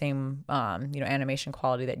getting the same, animation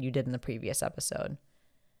quality that you did in the previous episode.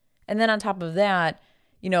 And then on top of that,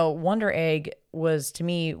 Wonder Egg was, to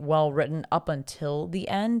me, well written up until the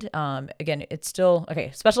end. Again, it's still,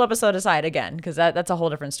 okay, special episode aside again, because that's a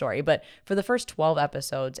whole different story. But for the first 12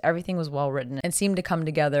 episodes, everything was well written and seemed to come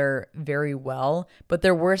together very well. But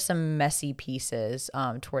there were some messy pieces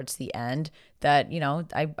towards the end that,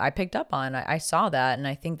 I picked up on. I saw that, and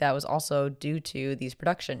I think that was also due to these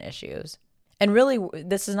production issues. And really,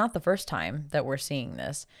 this is not the first time that we're seeing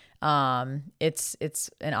this. It's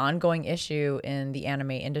an ongoing issue in the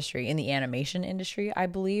anime industry, in the animation industry, I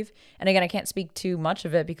believe. And again, I can't speak too much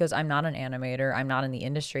of it because I'm not an animator. I'm not in the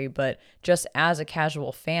industry, but just as a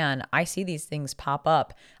casual fan, I see these things pop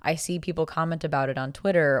up. I see people comment about it on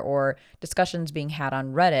Twitter or discussions being had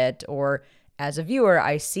on Reddit, or as a viewer,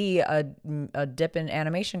 I see a dip in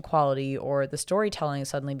animation quality or the storytelling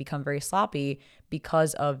suddenly become very sloppy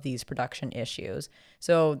because of these production issues.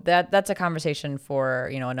 So that's a conversation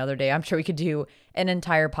for, another day. I'm sure we could do an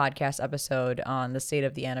entire podcast episode on the state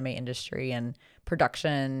of the anime industry and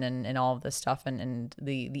production and all of this stuff and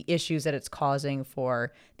the issues that it's causing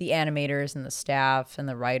for the animators and the staff and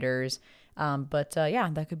the writers. But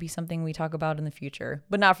that could be something we talk about in the future,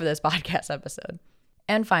 but not for this podcast episode.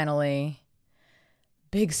 And finally,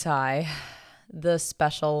 big sigh, the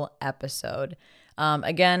special episode.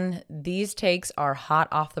 Again, these takes are hot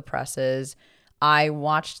off the presses. I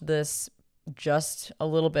watched this just a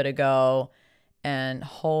little bit ago and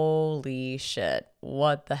holy shit,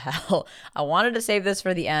 what the hell? I wanted to save this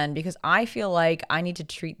for the end because I feel like I need to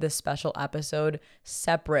treat this special episode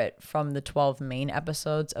separate from the 12 main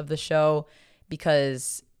episodes of the show,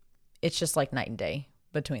 because it's just like night and day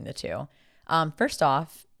between the two. First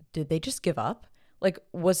off, did they just give up? Like,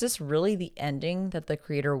 was this really the ending that the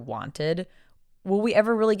creator wanted? Will we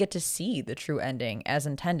ever really get to see the true ending as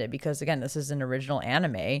intended? Because again, this is an original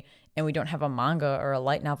anime and we don't have a manga or a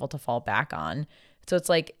light novel to fall back on. So it's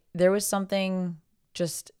like there was something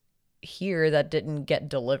just here that didn't get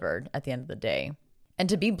delivered at the end of the day. And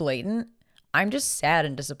to be blatant, I'm just sad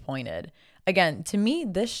and disappointed. Again, to me,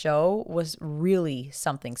 this show was really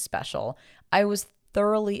something special. I was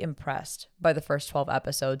thoroughly impressed by the first 12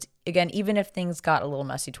 episodes. Again, even if things got a little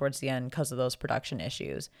messy towards the end because of those production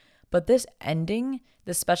issues. But this ending,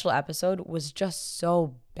 this special episode, was just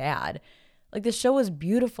so bad. Like, the show was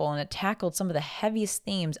beautiful and it tackled some of the heaviest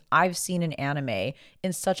themes I've seen in anime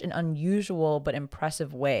in such an unusual but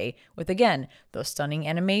impressive way. With, again, those stunning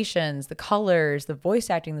animations, the colors, the voice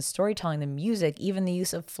acting, the storytelling, the music, even the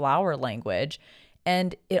use of flower language.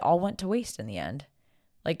 And it all went to waste in the end.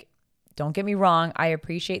 Like, don't get me wrong, I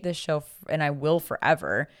appreciate this show and I will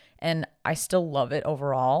forever. And I still love it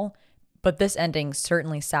overall. But this ending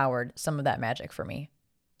certainly soured some of that magic for me.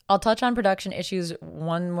 I'll touch on production issues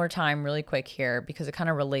one more time really quick here because it kind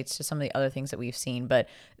of relates to some of the other things that we've seen. But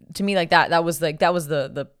to me, like that was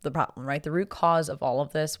the problem, right? The root cause of all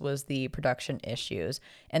of this was the production issues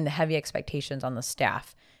and the heavy expectations on the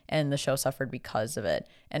staff. And the show suffered because of it.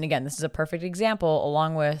 And again, this is a perfect example,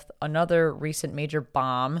 along with another recent major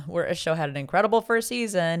bomb where a show had an incredible first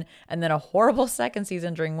season and then a horrible second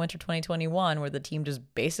season during winter 2021 where the team just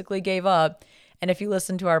basically gave up. And if you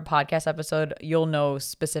listen to our podcast episode, you'll know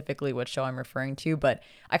specifically what show I'm referring to. But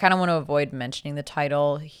I kind of want to avoid mentioning the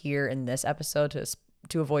title here in this episode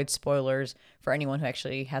to avoid spoilers for anyone who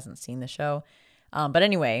actually hasn't seen the show. But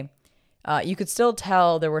anyway, you could still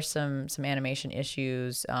tell there were some animation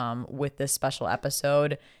issues with this special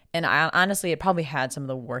episode. And honestly, it probably had some of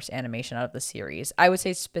the worst animation out of the series. I would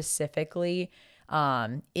say specifically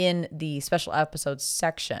in the special episodes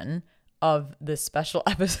section of this special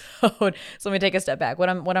episode. So let me take a step back. What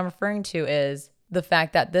I'm referring to is the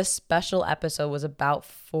fact that this special episode was about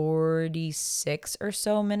 46 or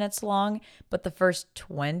so minutes long, but the first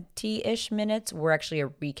 20-ish minutes were actually a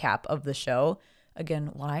recap of the show.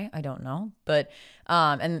 Again, why? I don't know. But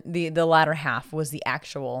and the latter half was the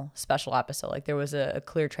actual special episode. Like there was a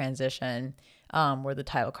clear transition where the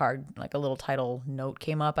title card, like a little title note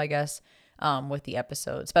came up, I guess, with the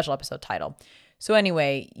special episode title. So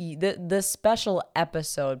anyway, the special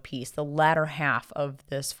episode piece, the latter half of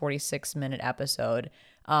this 46-minute episode,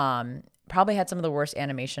 probably had some of the worst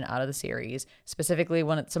animation out of the series, specifically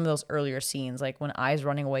when some of those earlier scenes, like when Ai's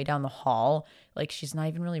running away down the hall, like she's not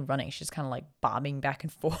even really running. She's kind of like bobbing back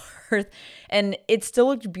and forth. And it still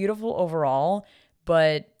looked beautiful overall.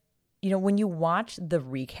 But, you know, when you watch the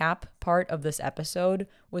recap part of this episode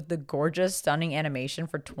with the gorgeous, stunning animation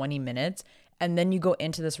for 20 minutes, and then you go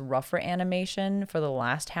into this rougher animation for the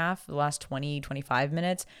last half, the last 20, 25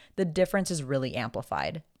 minutes, the difference is really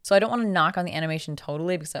amplified. So I don't want to knock on the animation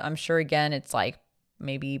totally because I'm sure, again, it's like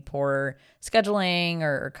maybe poor scheduling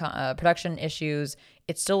or production issues.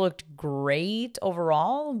 It still looked great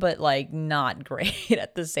overall, but like not great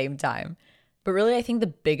at the same time. But really, I think the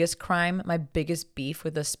biggest crime, my biggest beef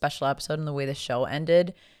with this special episode and the way the show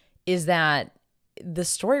ended is that the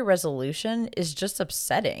story resolution is just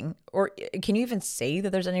upsetting. Or can you even say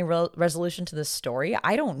that there's any resolution to the story?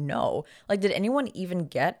 I don't know. Like, did anyone even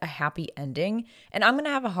get a happy ending? And I'm going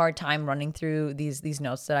to have a hard time running through these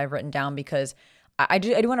notes that I've written down because I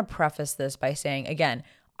do want to preface this by saying, again,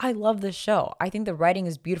 I love this show. I think the writing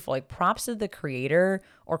is beautiful. Like, props to the creator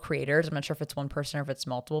or creators. I'm not sure if it's one person or if it's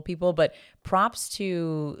multiple people, but props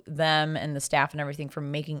to them and the staff and everything for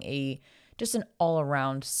making just an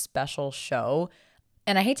all-around special show.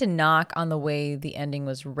 And I hate to knock on the way the ending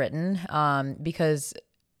was written because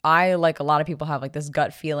I, like a lot of people, have like this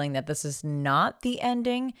gut feeling that this is not the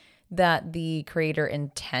ending that the creator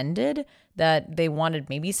intended, that they wanted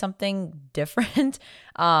maybe something different,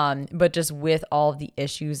 but just with all of the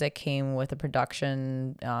issues that came with the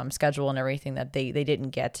production schedule and everything that they didn't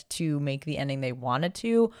get to make the ending they wanted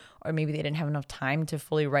to, or maybe they didn't have enough time to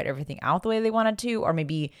fully write everything out the way they wanted to, or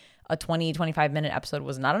maybe a 20, 25-minute episode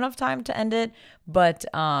was not enough time to end it. But,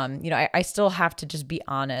 I still have to just be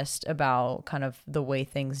honest about kind of the way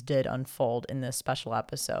things did unfold in this special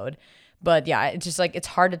episode. But yeah, it's just like, it's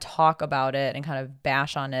hard to talk about it and kind of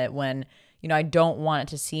bash on it when, I don't want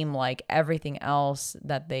it to seem like everything else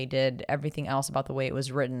that they did, everything else about the way it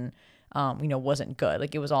was written, wasn't good.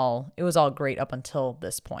 Like it was all great up until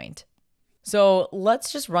this point. So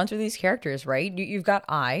let's just run through these characters, right? You've got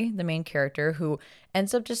Ai, the main character, who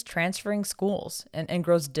ends up just transferring schools and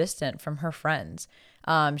grows distant from her friends.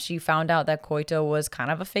 She found out that Koito was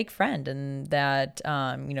kind of a fake friend and that,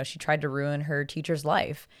 she tried to ruin her teacher's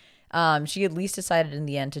life. She at least decided in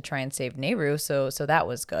the end to try and save Nehru, so that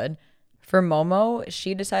was good. For Momo,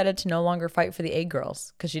 she decided to no longer fight for the egg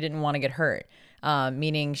girls because she didn't want to get hurt,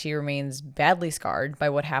 meaning she remains badly scarred by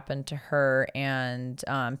what happened to her and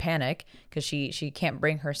Panic because she can't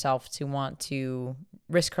bring herself to want to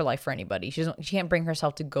risk her life for anybody. She can't bring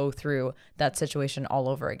herself to go through that situation all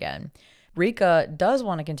over again. Rika does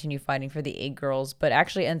want to continue fighting for the egg girls, but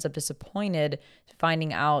actually ends up disappointed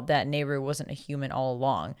finding out that Nehru wasn't a human all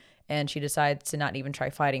along, and she decides to not even try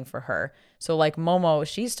fighting for her. So like Momo,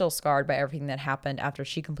 she's still scarred by everything that happened after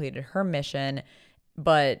she completed her mission,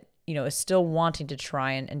 but is still wanting to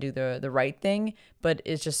try and do the right thing, but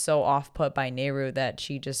is just so off put by Nehru that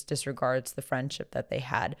she just disregards the friendship that they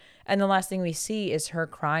had. And the last thing we see is her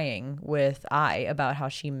crying with Ai about how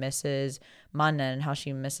she misses Manna and how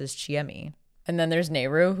she misses Chiemi. And then there's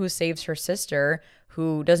Nehru, who saves her sister,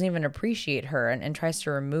 who doesn't even appreciate her and tries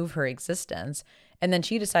to remove her existence. And then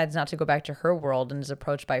she decides not to go back to her world and is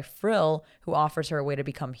approached by Frill, who offers her a way to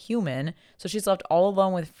become human. So she's left all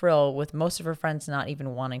alone with Frill, with most of her friends not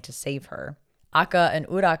even wanting to save her. Akka and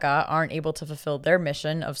Uraka aren't able to fulfill their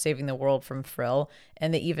mission of saving the world from Frill,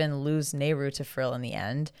 and they even lose Nehru to Frill in the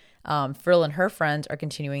end. Frill and her friends are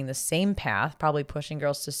continuing the same path, probably pushing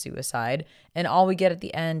girls to suicide, and all we get at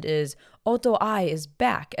the end is Oto Ai is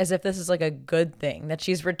back, as if this is like a good thing, that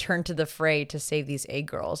she's returned to the fray to save these egg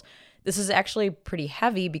girls. This is actually pretty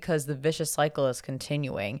heavy because the vicious cycle is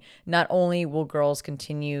continuing. Not only will girls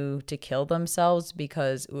continue to kill themselves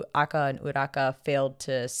because Akka and Uraka failed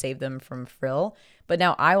to save them from Frill, but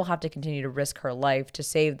now I will have to continue to risk her life to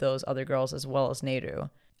save those other girls as well as Nehru.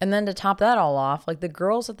 And then to top that all off, like the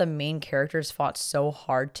girls that the main characters fought so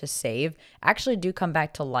hard to save actually do come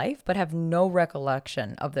back to life, but have no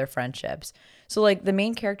recollection of their friendships. So like the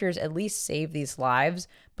main characters at least save these lives,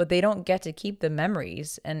 but they don't get to keep the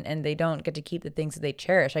memories and they don't get to keep the things that they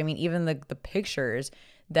cherish. I mean, even the pictures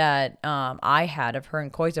that I had of her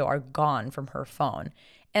and Koito are gone from her phone.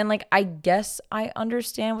 And like, I guess I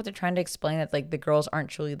understand what they're trying to explain, that like the girls aren't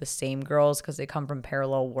truly the same girls because they come from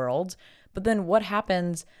parallel worlds. But then what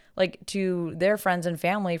happens like to their friends and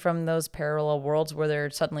family from those parallel worlds where they're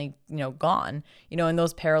suddenly, gone? In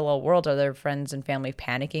those parallel worlds, are their friends and family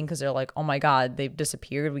panicking because they're like, oh my God, they've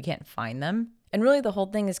disappeared. We can't find them. And really the whole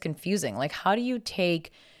thing is confusing. Like, how do you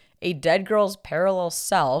take a dead girl's parallel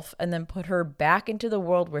self and then put her back into the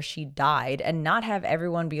world where she died and not have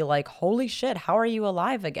everyone be like, holy shit, how are you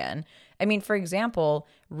alive again? I mean, for example,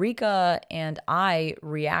 Rika and I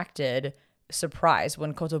reacted surprised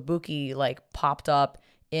when Kotobuki like popped up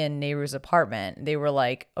in Nehru's apartment. They were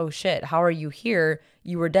like, oh shit, how are you here?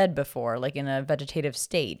 You were dead before, like in a vegetative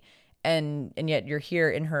state. And yet you're here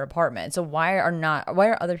in her apartment. So why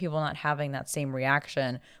are other people not having that same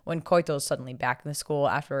reaction when Koito's suddenly back in the school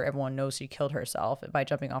after everyone knows she killed herself by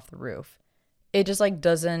jumping off the roof? It just like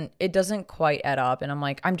doesn't quite add up. And I'm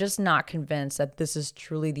like, I'm just not convinced that this is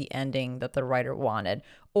truly the ending that the writer wanted.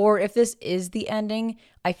 Or if this is the ending,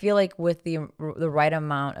 I feel like with the right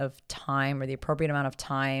amount of time or the appropriate amount of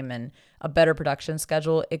time and a better production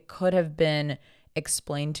schedule, it could have been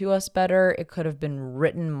explained to us better. It could have been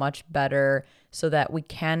written much better so that we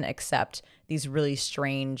can accept these really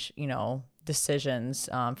strange, decisions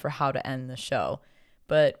for how to end the show.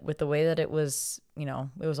 But with the way that it was,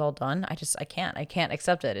 it was all done, I can't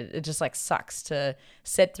accept it. It just like sucks to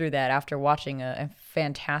sit through that after watching a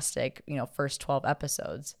fantastic, first 12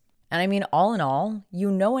 episodes. And I mean, all in all,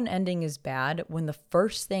 an ending is bad when the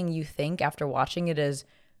first thing you think after watching it is,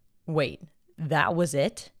 wait, that was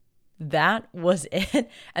it? That was it.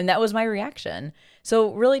 And that was my reaction.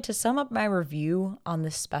 So really, to sum up my review on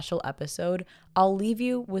this special episode, I'll leave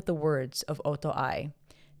you with the words of Oto Ai.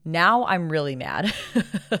 Now I'm really mad.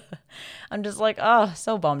 I'm just like, oh,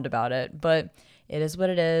 so bummed about it. But it is what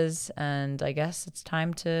it is. And I guess it's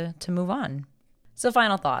time to move on. So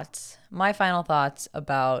final thoughts. My final thoughts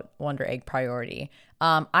about Wonder Egg Priority.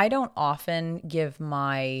 I don't often give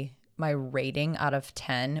my rating out of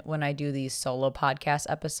 10 when I do these solo podcast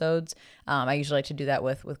episodes. I usually like to do that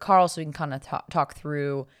with Carl so we can kind of talk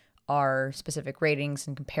through our specific ratings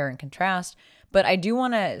and compare and contrast. But I do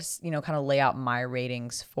want to, kind of lay out my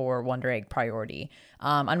ratings for Wonder Egg Priority.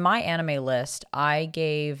 On my anime list, I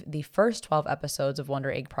gave the first 12 episodes of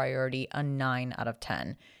Wonder Egg Priority a 9 out of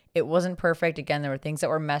 10. It wasn't perfect. Again, there were things that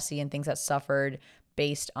were messy and things that suffered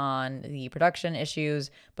based on the production issues.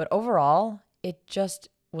 But overall, it just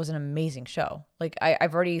was an amazing show. Like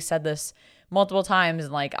I've already said this multiple times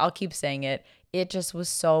and like I'll keep saying it. It just was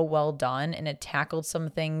so well done and it tackled some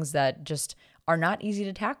things that just are not easy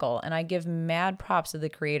to tackle. And I give mad props to the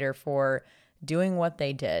creator for doing what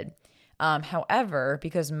they did. However,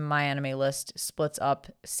 because My Anime List splits up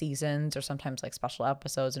seasons or sometimes like special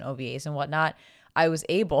episodes and OVAs and whatnot, I was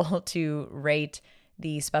able to rate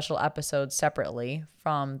the special episodes separately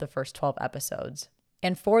from the first 12 episodes.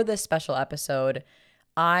 And for this special episode,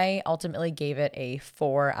 I ultimately gave it a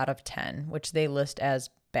 4 out of 10, which they list as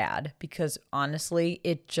bad because honestly,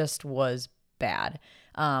 it just was bad.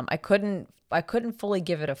 I couldn't fully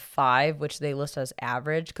give it a 5, which they list as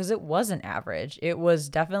average, because it wasn't average. It was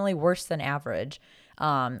definitely worse than average.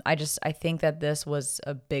 I think that this was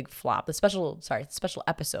a big flop. The special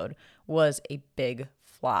episode was a big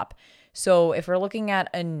flop. So if we're looking at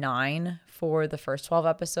a 9 for the first 12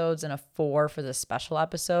 episodes and a 4 for the special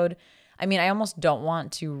episode, I mean, I almost don't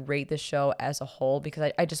want to rate the show as a whole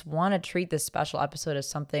because I just want to treat this special episode as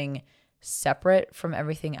something separate from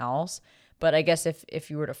everything else. But I guess if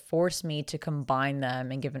you were to force me to combine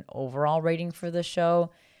them and give an overall rating for the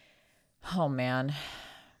show, oh man,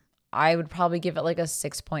 I would probably give it like a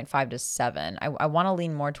 6.5 to 7. I want to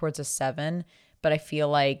lean more towards a 7, but I feel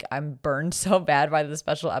like I'm burned so bad by the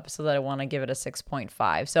special episode that I want to give it a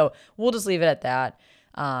 6.5. So we'll just leave it at that.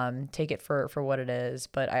 Take it for what it is.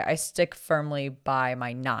 But I stick firmly by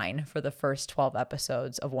my 9 for the first 12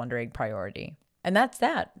 episodes of Wonder Egg Priority. And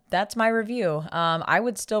that's my review. I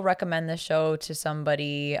would still recommend this show to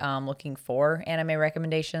somebody looking for anime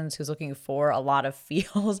recommendations, who's looking for a lot of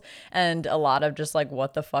feels and a lot of just like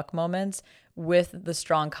what the fuck moments, with the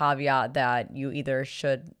strong caveat that you either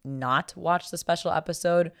should not watch the special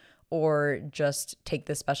episode or just take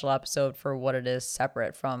the special episode for what it is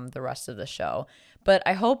separate from the rest of the show. But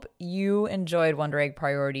I hope you enjoyed Wonder Egg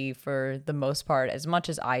Priority for the most part as much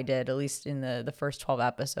as I did, at least in the first 12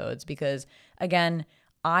 episodes, because again,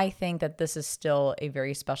 I think that this is still a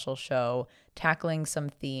very special show, tackling some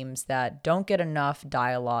themes that don't get enough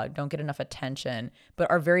dialogue, don't get enough attention,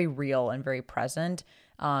 but are very real and very present,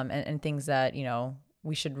 and things that, you know,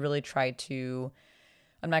 we should really try to,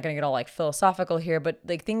 I'm not going to get all like philosophical here, but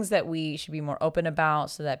like things that we should be more open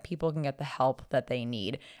about so that people can get the help that they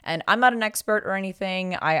need. And I'm not an expert or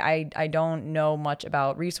anything. I don't know much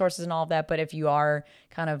about resources and all of that, but if you are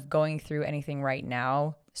kind of going through anything right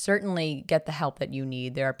now, certainly get the help that you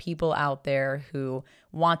need. There are people out there who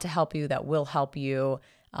want to help you, that will help you.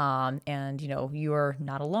 And you know, you are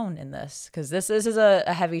not alone in this, because this is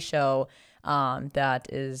a heavy show that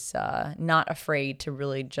is not afraid to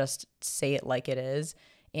really just say it like it is.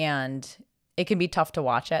 And it can be tough to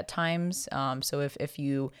watch at times. So if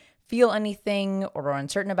you feel anything or are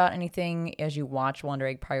uncertain about anything as you watch Wonder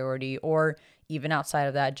Egg Priority, or even outside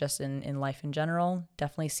of that, just in life in general,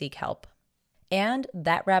 definitely seek help. And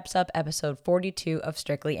that wraps up episode 42 of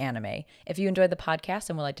Strictly Anime. If you enjoyed the podcast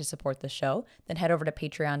and would like to support the show, then head over to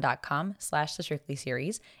patreon.com/the Strictly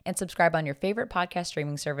series and subscribe on your favorite podcast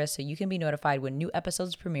streaming service so you can be notified when new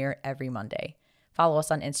episodes premiere every Monday. Follow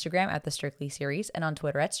us on Instagram at The Strictly Series and on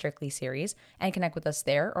Twitter at Strictly Series, and connect with us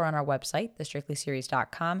there or on our website,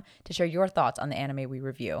 thestrictlyseries.com, to share your thoughts on the anime we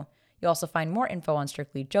review. You'll also find more info on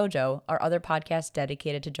Strictly JoJo, our other podcast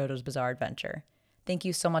dedicated to JoJo's Bizarre Adventure. Thank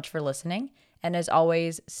you so much for listening, and as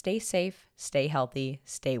always, stay safe, stay healthy,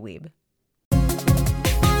 stay weeb.